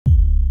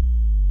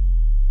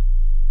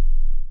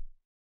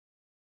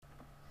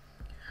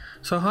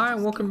So hi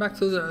and welcome back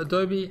to the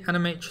Adobe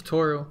Animate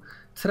tutorial.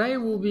 Today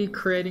we'll be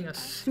creating a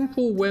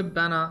simple web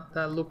banner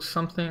that looks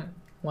something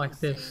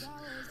like this.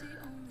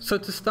 So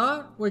to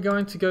start, we're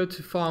going to go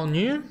to File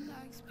New.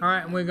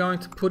 Alright, and we're going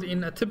to put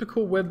in a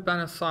typical web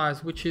banner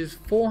size, which is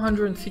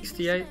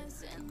 468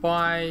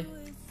 by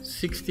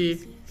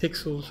 60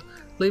 pixels.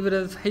 Leave it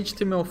as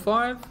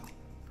HTML5,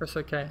 press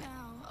OK.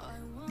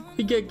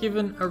 We get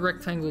given a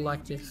rectangle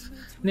like this.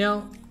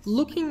 Now,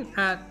 looking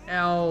at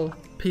our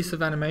piece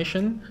of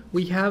animation,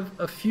 we have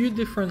a few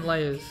different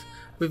layers.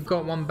 We've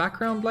got one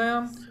background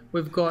layer,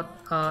 we've got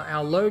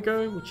our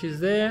logo, which is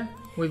there,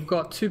 we've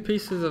got two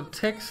pieces of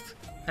text,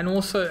 and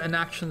also an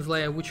actions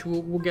layer, which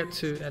we'll get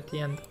to at the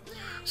end.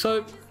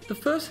 So the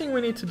first thing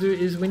we need to do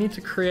is we need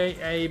to create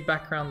a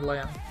background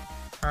layer.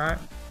 Alright,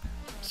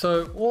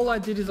 so all I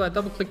did is I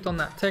double clicked on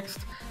that text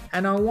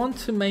and I want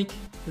to make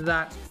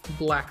that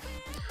black.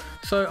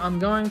 So I'm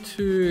going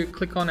to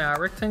click on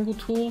our rectangle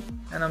tool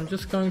and I'm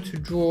just going to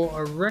draw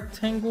a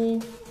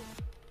rectangle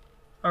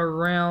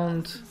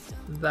around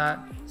that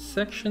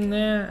section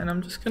there, and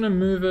I'm just going to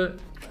move it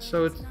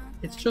so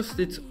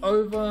it's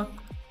over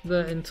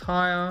the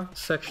entire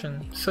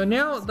section. So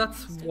now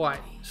that's white,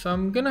 so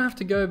I'm gonna have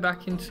to go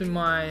back into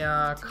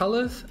my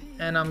colors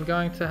and I'm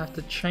going to have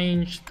to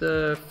change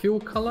the fill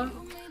color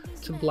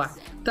to black.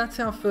 That's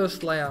our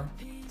first layer.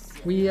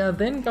 We are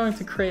then going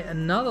to create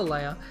another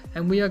layer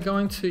and we are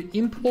going to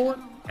import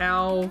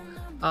our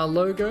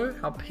logo,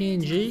 our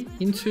PNG,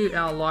 into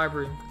our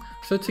library.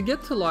 So to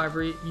get to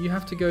library, you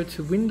have to go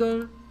to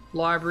Window,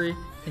 Library,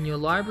 and your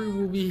library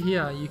will be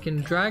here. You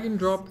can drag and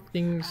drop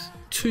things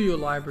to your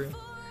library.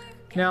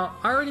 Now,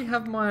 I already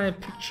have my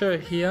picture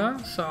here,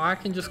 so I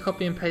can just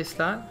copy and paste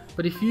that.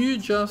 But if you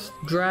just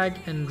drag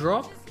and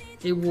drop,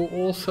 it will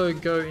also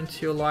go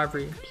into your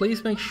library.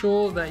 Please make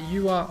sure that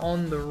you are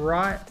on the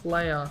right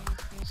layer.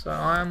 So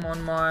I'm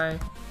on my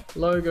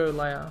logo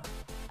layer,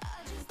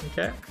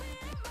 okay?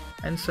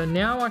 And so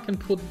now I can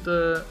put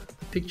the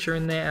picture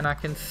in there and I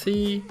can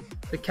see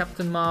the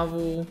Captain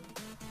Marvel,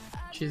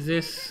 which is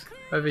this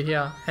over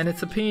here. And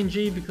it's a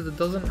PNG because it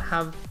doesn't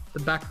have the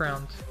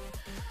background.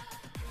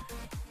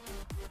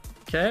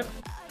 Okay,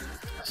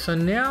 so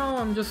now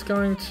I'm just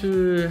going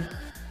to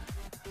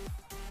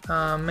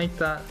make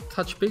that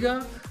touch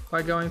bigger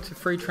by going to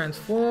Free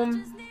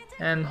Transform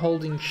and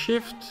holding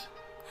Shift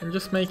and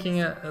just making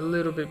it a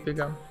little bit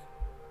bigger.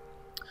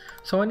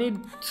 So I need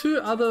two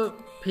other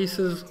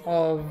pieces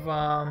of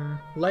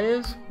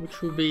layers,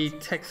 which will be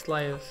text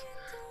layers.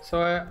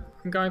 So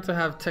I'm going to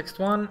have text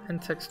 1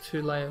 and text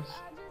 2 layers.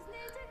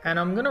 And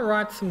I'm going to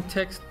write some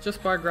text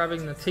just by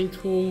grabbing the T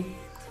tool,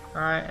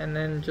 alright, and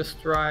then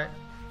just write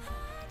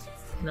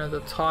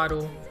the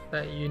title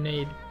that you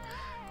need.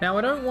 Now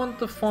I don't want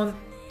the font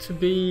to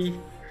be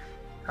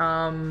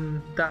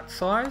that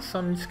size, so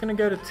I'm just going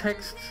to go to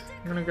text,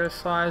 I'm going to go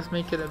size,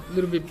 make it a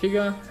little bit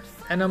bigger,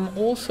 and I'm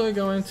also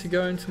going to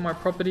go into my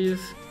properties,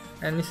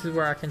 and this is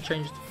where I can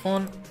change the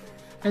font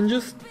and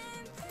just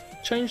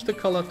change the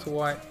color to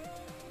white.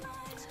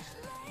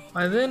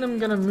 I then am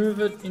going to move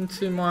it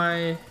into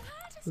my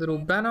little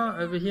banner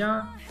over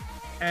here,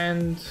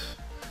 and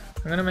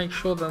I'm going to make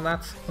sure that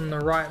that's on the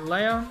right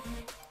layer.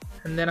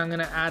 And then I'm going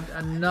to add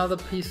another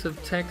piece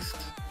of text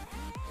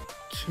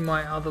to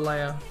my other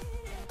layer.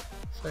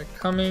 So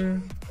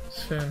coming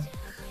soon.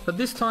 But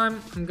this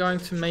time I'm going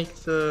to make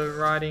the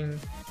writing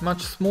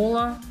much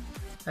smaller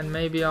and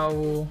maybe I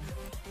will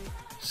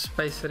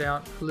space it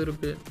out a little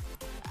bit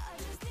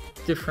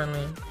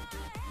differently.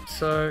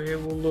 So it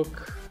will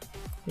look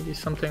maybe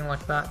something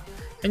like that.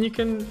 And you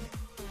can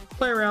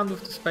play around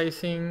with the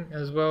spacing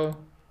as well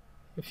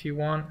if you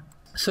want.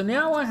 So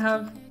now I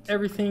have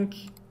everything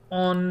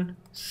on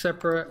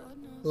separate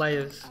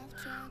layers.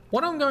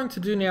 What I'm going to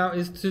do now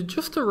is to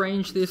just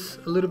arrange this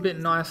a little bit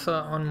nicer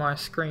on my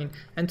screen,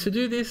 and to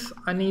do this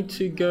I need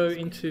to go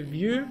into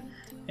View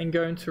and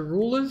go into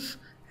Rulers,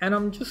 and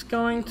I'm just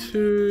going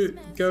to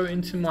go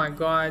into my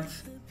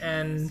guides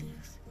and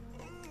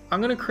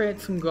I'm going to create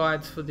some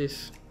guides for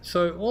this.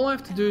 So all I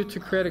have to do to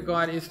create a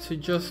guide is to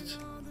just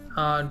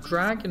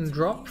drag and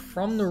drop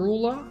from the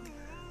ruler,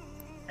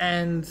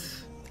 and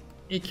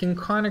it can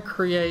kind of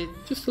create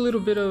just a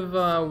little bit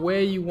of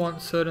where you want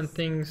certain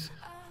things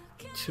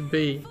to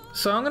be.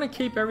 So I'm going to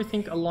keep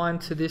everything aligned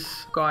to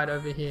this guide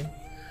over here.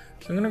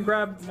 So I'm going to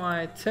grab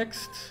my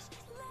text,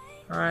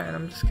 alright, and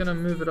I'm just going to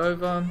move it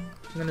over.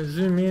 I'm going to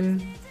zoom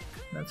in,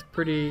 that's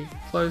pretty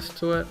close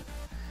to it.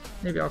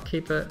 Maybe I'll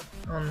keep it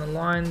on the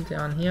line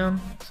down here.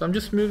 So I'm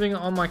just moving it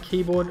on my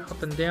keyboard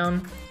up and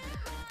down.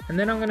 And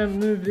then I'm going to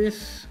move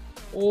this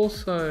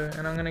also,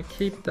 and I'm going to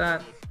keep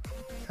that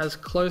as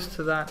close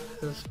to that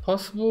as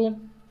possible,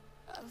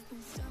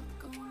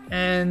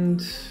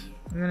 and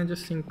I'm going to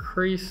just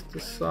increase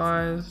the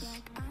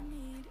size.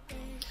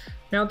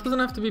 Now it doesn't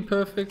have to be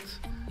perfect,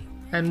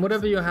 and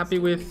whatever you're happy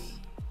with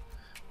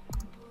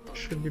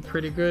should be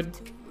pretty good.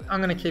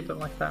 I'm going to keep it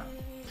like that.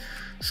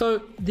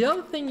 So the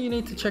other thing you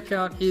need to check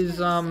out is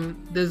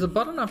there's a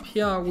button up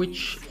here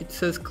which it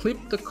says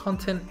clip the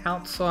content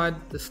outside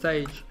the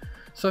stage.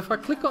 So if I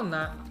click on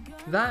that,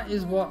 that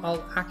is what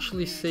I'll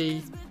actually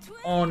see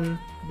on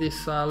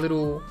this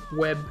little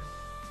web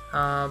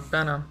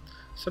banner.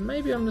 So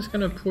maybe I'm just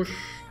going to push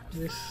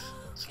this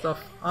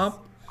stuff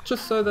up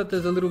just so that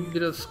there's a little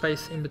bit of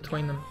space in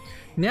between them.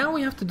 Now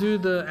we have to do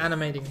the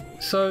animating.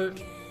 So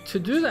to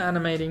do the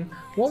animating,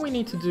 what we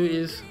need to do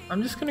is,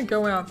 I'm just going to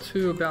go out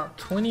to about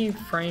 20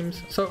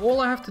 frames. So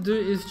all I have to do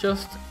is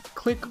just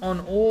click on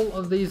all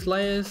of these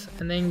layers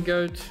and then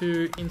go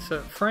to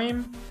insert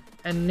frame,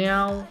 and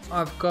now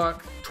I've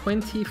got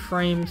 20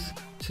 frames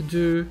to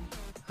do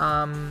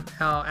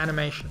our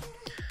animation.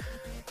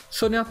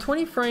 So now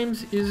 20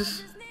 frames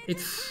is,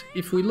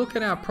 if we look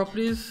at our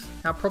properties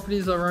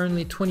are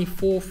only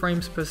 24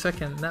 frames per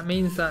second. That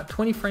means that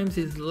 20 frames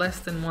is less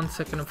than 1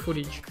 second of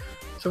footage.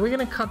 So we're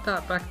going to cut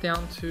that back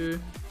down to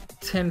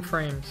 10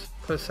 frames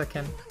per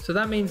second. So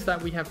that means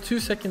that we have 2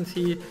 seconds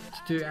here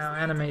to do our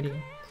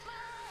animating.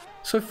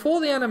 So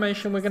for the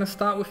animation, we're going to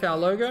start with our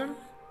logo.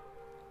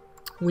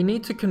 We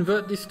need to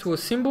convert this to a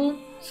symbol.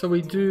 So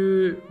we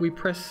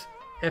press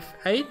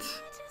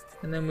F8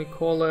 and then we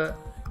call it,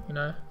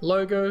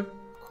 logo,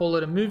 call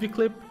it a movie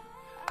clip,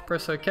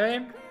 press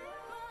OK.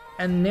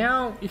 And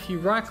now if you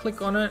right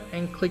click on it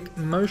and click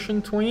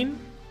motion tween,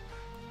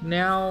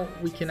 now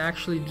we can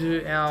actually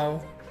do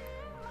our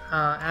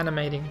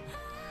animating.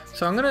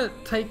 So I'm going to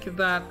take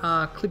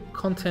that clip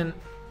content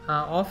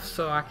off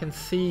so I can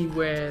see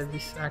where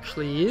this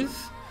actually is,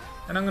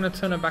 and I'm going to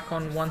turn it back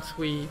on once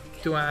we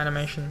do our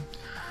animation.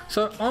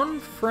 So on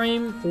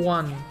frame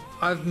 1,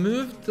 I've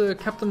moved the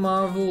Captain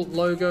Marvel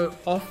logo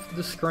off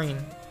the screen.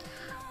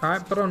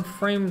 Alright, but on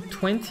frame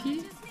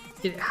 20,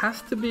 it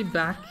has to be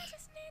back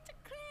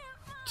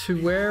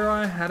to where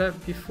I had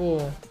it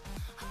before.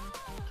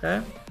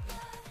 Okay.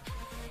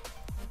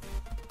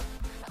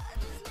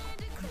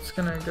 Just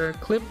gonna go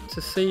clip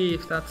to see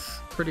if that's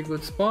a pretty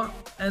good spot,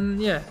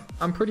 and yeah,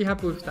 I'm pretty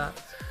happy with that.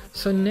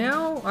 So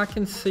now I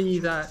can see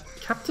that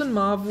Captain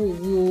Marvel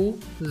will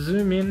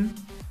zoom in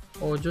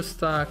or just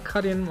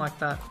cut in like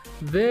that.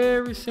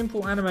 Very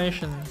simple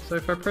animation. So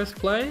if I press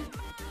play,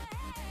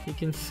 you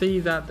can see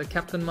that the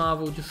Captain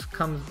Marvel just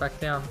comes back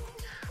down.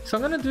 So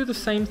I'm going to do the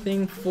same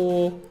thing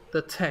for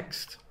the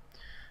text.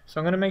 So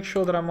I'm going to make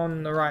sure that I'm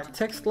on the right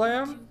text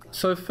layer.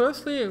 So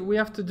firstly, we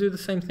have to do the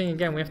same thing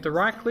again. We have to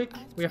right click,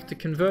 we have to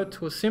convert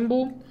to a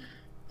symbol.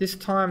 This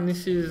time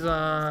this is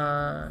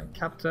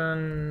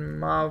Captain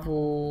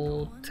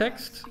Marvel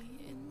text,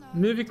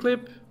 movie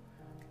clip,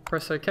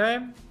 press OK.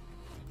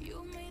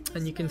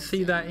 And you can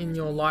see that in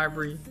your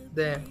library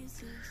there.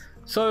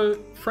 So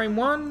frame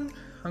 1,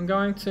 I'm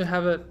going to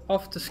have it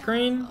off the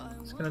screen.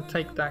 It's going to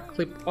take that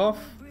clip off.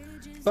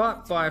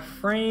 But by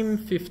frame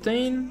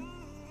 15,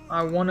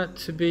 I want it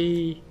to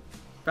be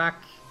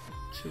back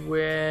to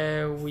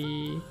where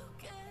we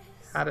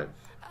had it.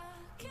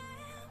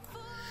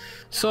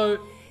 So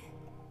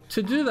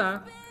to do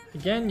that,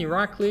 again, you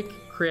right click,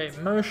 create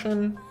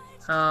motion,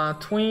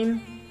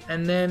 tween,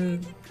 and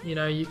then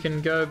you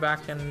can go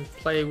back and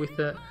play with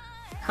it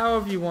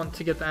however you want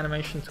to get the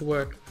animation to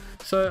work.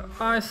 So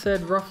I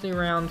said roughly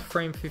around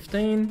frame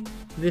 15,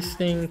 this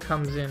thing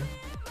comes in.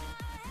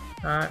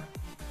 Alright,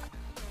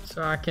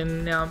 so I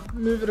can now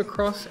move it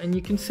across, and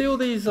you can see all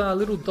these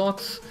little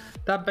dots.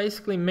 That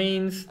basically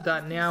means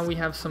that now we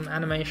have some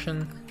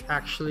animation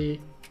actually,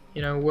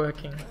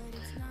 working.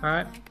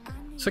 Alright,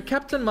 so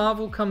Captain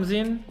Marvel comes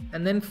in,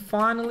 and then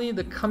finally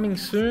the coming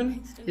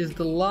soon is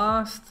the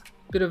last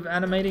bit of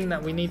animating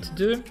that we need to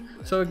do.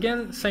 So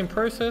again, same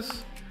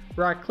process,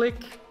 right click,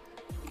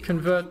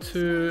 convert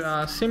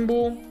to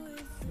symbol,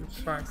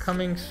 sorry,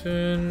 coming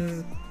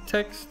soon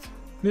text,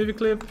 movie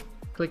clip,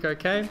 click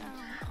OK.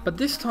 But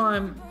this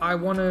time I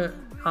want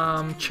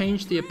to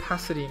change the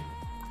opacity.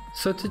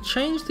 So to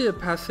change the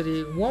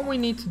opacity, what we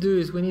need to do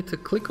is we need to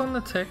click on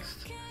the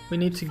text, we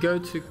need to go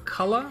to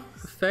color,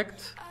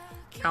 effect,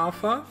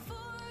 alpha,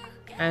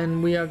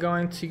 and we are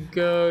going to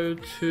go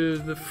to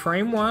the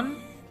frame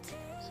 1.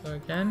 So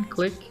again,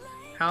 click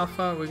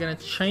alpha, we're going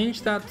to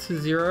change that to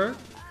 0.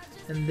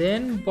 And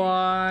then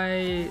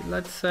by,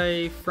 let's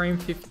say, frame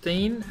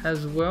 15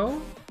 as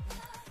well,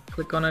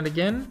 click on it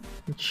again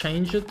and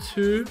change it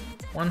to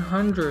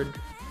 100.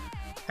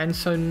 And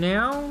so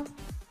now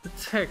the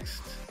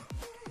text,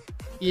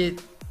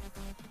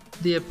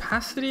 the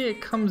opacity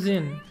it comes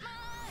in.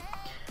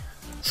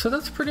 So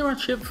that's pretty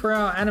much it for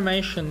our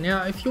animation.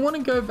 Now, if you want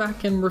to go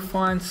back and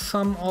refine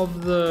some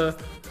of the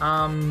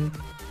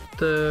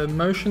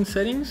motion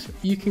settings,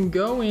 you can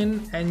go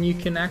in and you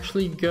can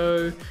actually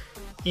go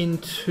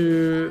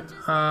into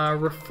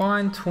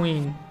refine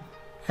tween,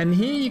 and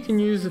here you can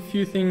use a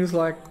few things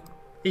like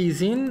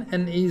ease in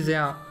and ease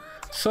out.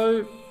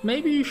 So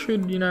maybe you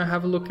should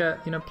have a look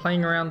at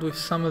playing around with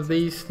some of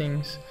these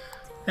things,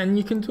 and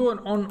you can do it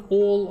on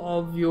all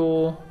of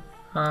your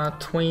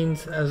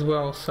tweens as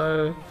well.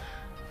 So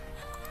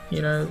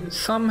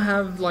some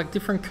have like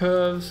different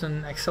curves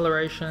and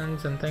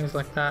accelerations and things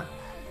like that.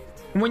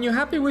 And when you're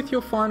happy with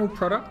your final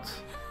product,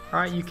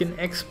 alright, you can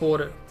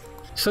export it.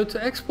 So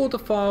to export the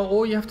file,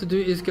 all you have to do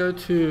is go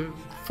to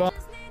File,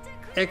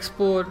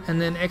 export and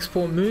then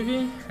export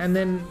movie, and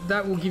then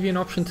that will give you an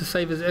option to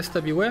save as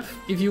SWF.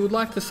 If you would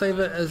like to save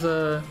it as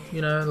a,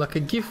 like a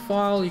GIF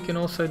file, you can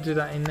also do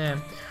that in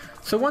there.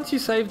 So once you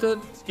saved it,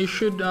 you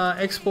should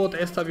export the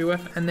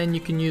SWF, and then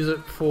you can use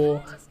it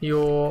for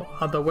your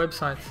other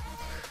websites.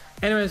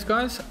 Anyways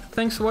guys,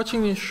 thanks for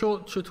watching this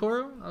short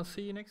tutorial. I'll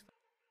see you next time.